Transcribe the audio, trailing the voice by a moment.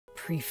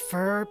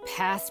prefer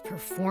past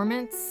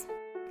performance,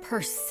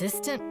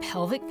 persistent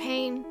pelvic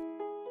pain,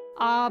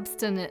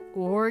 obstinate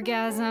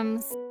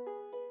orgasms?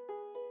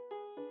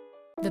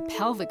 The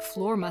pelvic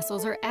floor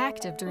muscles are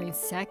active during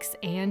sex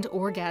and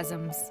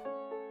orgasms.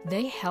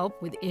 They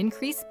help with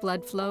increased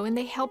blood flow and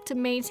they help to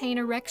maintain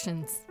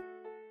erections.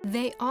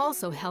 They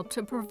also help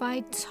to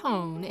provide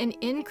tone and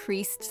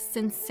increased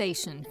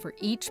sensation for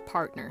each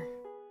partner.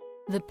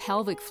 The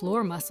pelvic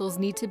floor muscles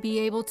need to be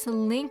able to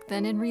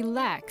lengthen and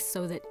relax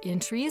so that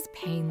entry is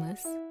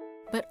painless,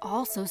 but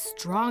also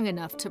strong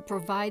enough to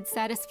provide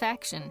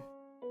satisfaction.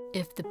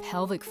 If the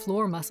pelvic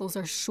floor muscles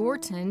are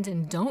shortened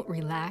and don't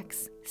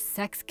relax,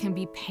 sex can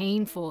be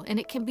painful and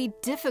it can be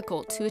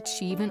difficult to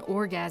achieve an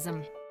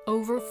orgasm.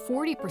 Over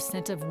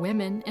 40% of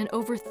women and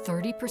over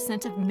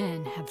 30% of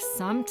men have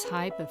some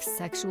type of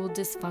sexual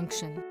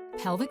dysfunction.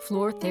 Pelvic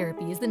floor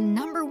therapy is the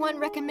 #1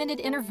 recommended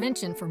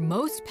intervention for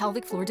most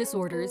pelvic floor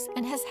disorders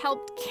and has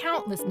helped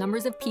countless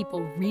numbers of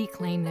people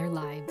reclaim their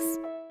lives.